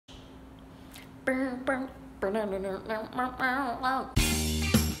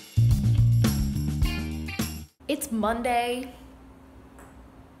It's Monday.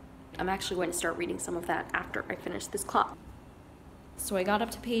 I'm actually going to start reading some of that after I finish this class. So I got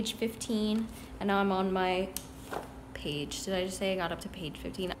up to page 15, and now I'm on my page. Did I just say I got up to page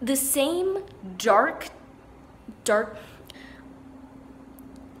 15? The same dark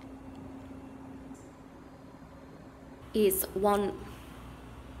is one.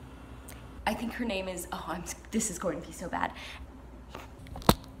 I think her name is, this is going to be so bad.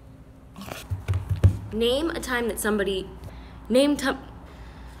 Name a time that somebody,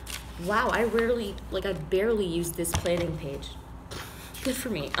 wow, I barely use this planning page. Good for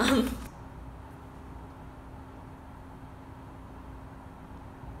me.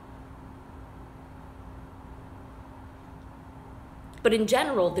 But in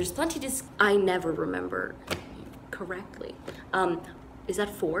general, there's plenty to, I never remember correctly. Is that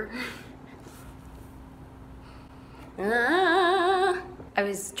 4? I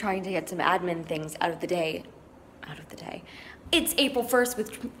was trying to get some admin things out of the day. It's April 1st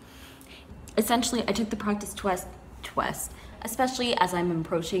with, essentially I took the practice test, especially as I'm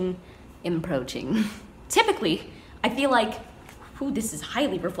approaching. Typically, I feel like, ooh, this is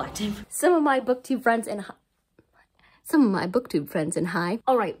highly reflective. Some of my booktube friends and hi.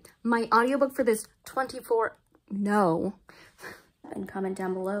 All right, my audiobook for this and comment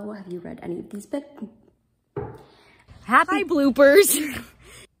down below, have you read any of these books? Happy bloopers.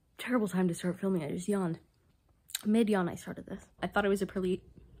 Terrible time to start filming, I just yawned. Mid-yawn I started this. I thought it was a prelie.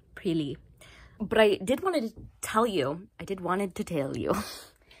 But I did wanted to tell you